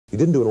You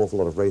didn't do an awful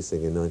lot of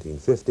racing in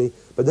 1950,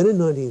 but then in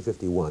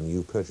 1951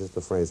 you purchased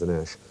the Fraser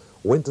Nash,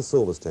 went to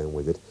Silverstone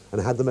with it, and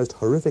had the most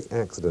horrific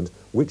accident,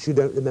 which you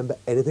don't remember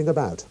anything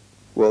about.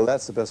 Well,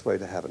 that's the best way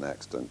to have an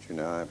accident. You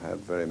know, I've had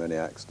very many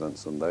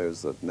accidents, and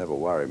those that never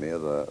worry me are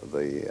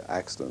the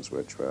accidents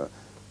which were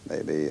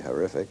maybe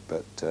horrific,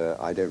 but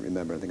I don't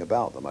remember anything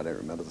about them. I don't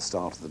remember the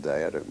start of the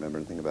day. I don't remember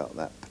anything about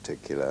that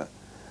particular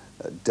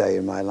day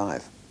in my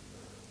life.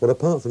 Well,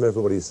 apart from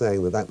everybody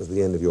saying that that was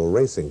the end of your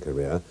racing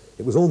career,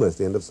 it was almost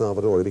the end of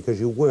Salvadori, because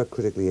you were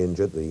critically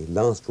injured, the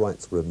last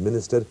rites were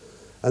administered,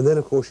 and then,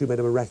 of course, you made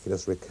a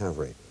miraculous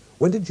recovery.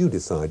 When did you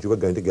decide you were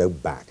going to go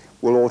back?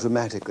 Well,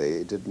 automatically,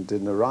 it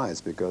didn't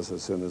arise, because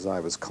as soon as I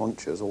was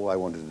conscious, all I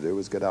wanted to do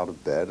was get out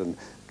of bed and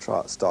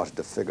started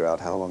to figure out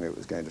how long it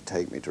was going to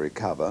take me to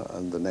recover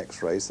and the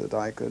next race that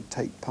I could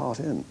take part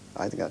in.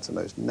 I think that's the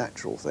most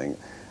natural thing.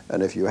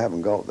 And if you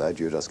haven't got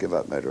that, you just give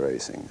up motor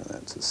racing.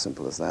 That's as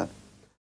simple as that.